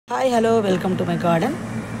Hi, hello, welcome to my garden.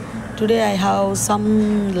 Today I have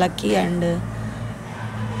some lucky and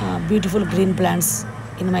beautiful green plants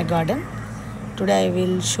in my garden. Today I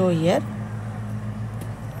will show here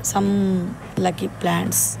some lucky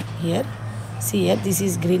plants here. See here, this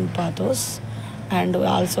is green pothos and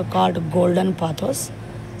also called golden pothos.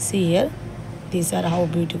 See here, these are how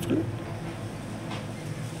beautiful.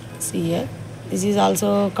 See here, this is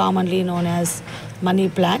also commonly known as money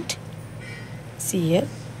plant. See here.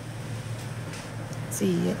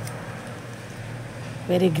 See here,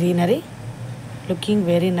 very greenery, looking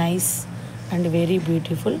very nice and very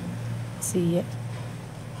beautiful. See here,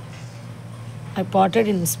 I potted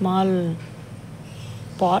in small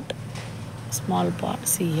pot.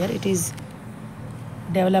 See here, it is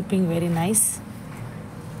developing very nice.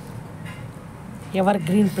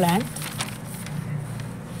 Evergreen plant,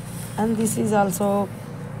 and this is also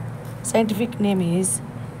scientific name is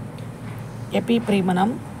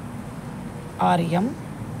Epipremanum Arium,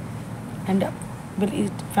 and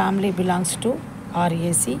its family belongs to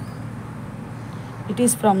RAC. It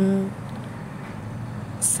is from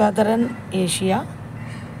southern Asia,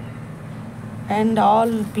 and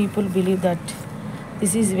all people believe that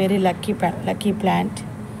this is very lucky plant.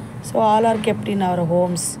 So all are kept in our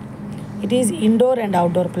homes. It is indoor and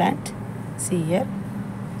outdoor plant. See here,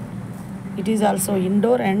 it is also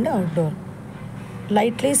indoor and outdoor.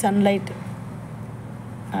 Lightly sunlight.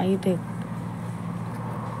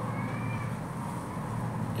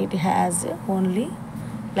 It has only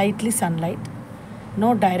lightly sunlight,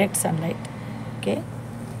 no direct sunlight. Okay,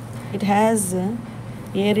 it has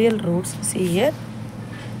aerial roots. See here,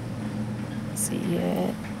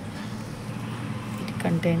 it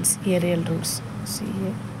contains aerial roots. See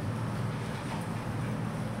here,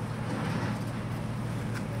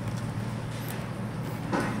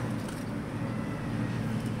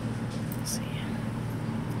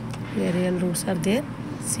 aerial roots are there.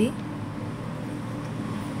 See,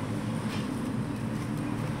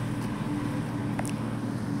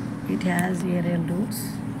 it has aerial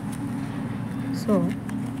roots. So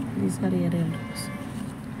these are aerial roots.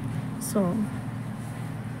 So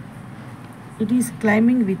it is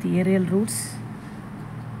climbing with aerial roots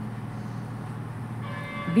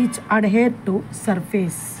which adhere to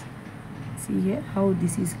surface. See here how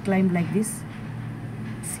this is climbed like this.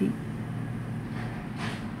 See,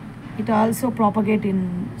 it also propagate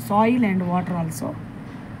in soil and water also.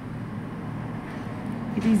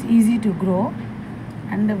 It is easy to grow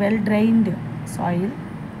and well drained soil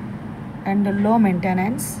and low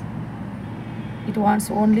maintenance. It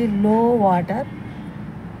wants only low water.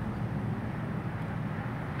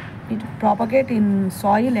 It propagate in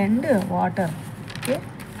soil and water. Okay,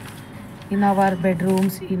 in our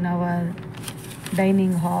bedrooms, in our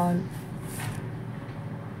dining hall,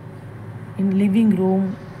 in living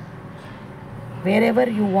room, wherever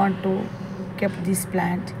you want to keep this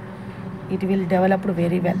plant, it will develop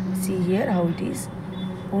very well. See here how it is.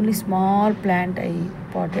 Only small plant I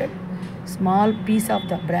potted, small piece of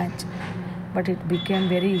the branch, but it became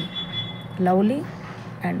very lovely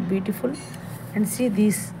and beautiful. And see,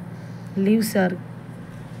 these leaves are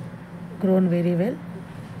grown very well.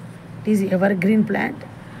 It is evergreen plant,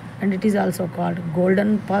 and it is also called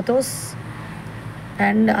golden pothos,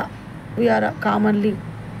 and we are commonly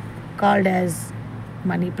called as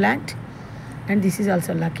money plant, and this is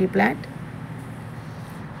also lucky plant.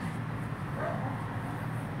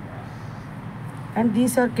 And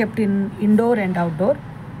these are kept in indoor and outdoor.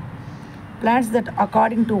 Plants that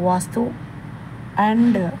according to vastu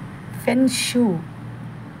and feng shui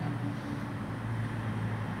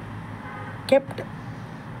kept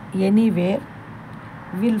anywhere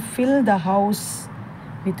will fill the house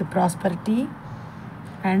with prosperity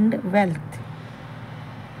and wealth.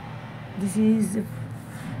 This is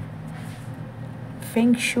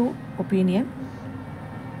feng shui opinion.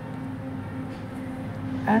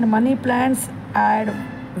 And money plants add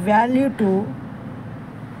value to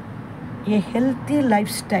a healthy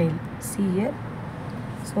lifestyle. See here,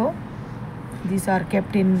 so these are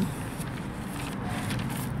kept in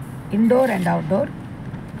indoor and outdoor,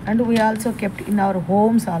 and we also kept in our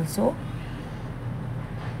homes also,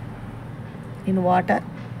 in water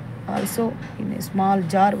also, in a small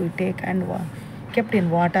jar we take and kept in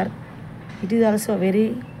water. It is also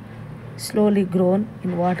very slowly grown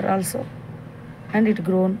in water also, and it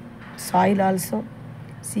grown soil also.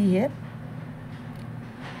 See here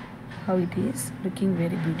how it is looking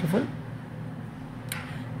very beautiful.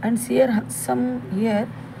 And here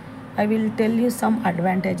I will tell you some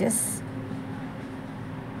advantages.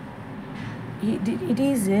 It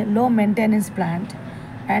is a low maintenance plant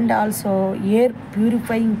and also air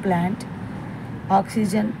purifying plant,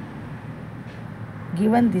 oxygen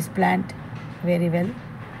given this plant very well.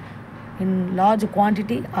 In large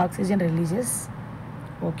quantity oxygen releases,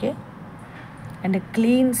 okay, and it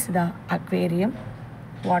cleans the aquarium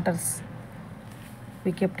waters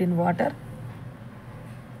we kept in water,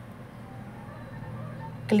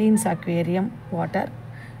 cleans aquarium water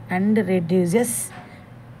and reduces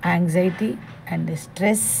anxiety and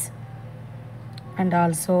stress, and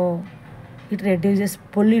also it reduces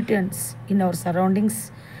pollutants in our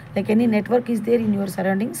surroundings. Like any network is there in your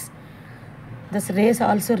surroundings, this rays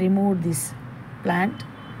also remove this plant.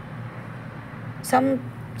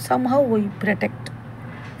 Somehow we protect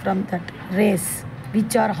from that rays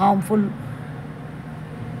which are harmful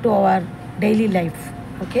to our daily life,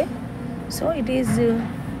 okay. So it is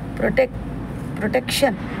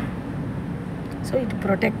protection, so it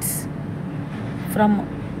protects from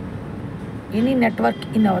any network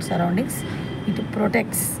in our surroundings, it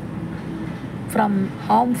protects from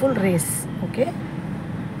harmful rays, okay.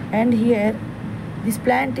 And here this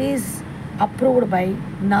plant is approved by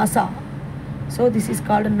NASA, so this is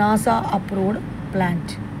called NASA approved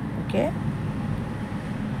plant, okay.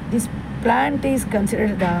 This plant is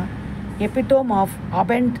considered the epitome of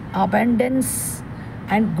abundance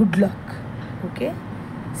and good luck, okay.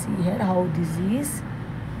 See here how this is,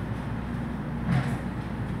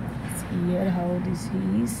 see here how this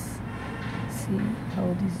is, see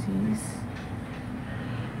how this is.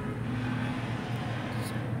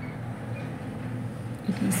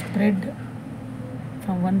 It is spread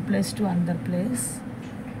from one place to another place.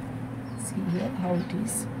 See here how it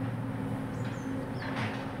is.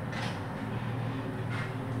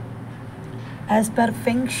 As per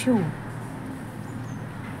Feng Shui,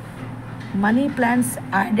 money plants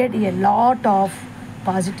added a lot of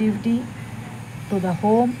positivity to the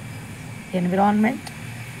home environment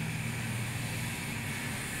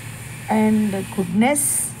and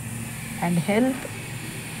goodness and health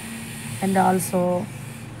and also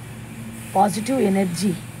positive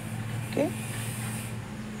energy, okay.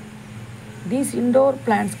 These indoor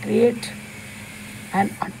plants create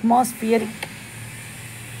an atmosphere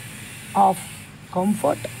of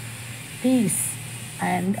comfort, peace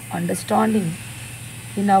and understanding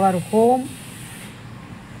in our home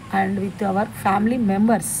and with our family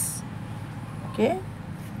members, okay.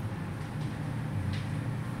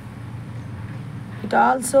 It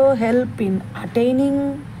also help in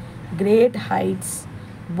attaining great heights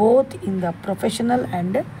both in the professional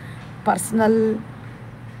and personal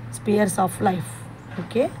spheres of life,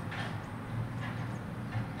 okay.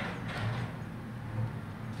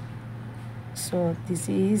 So this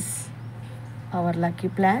is our lucky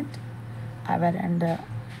plant, our and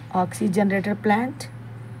oxygen generator plant,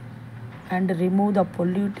 and remove the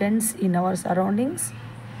pollutants in our surroundings.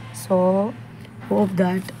 So hope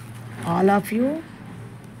that all of you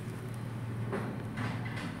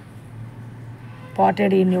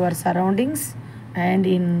potted in your surroundings and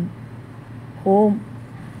in home,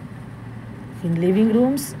 in living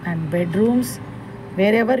rooms and bedrooms,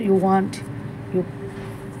 wherever you want, you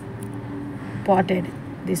potted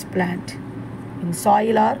this plant in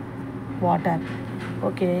soil or water,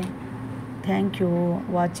 okay. Thank you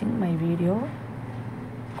watching my video.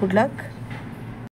 Good luck.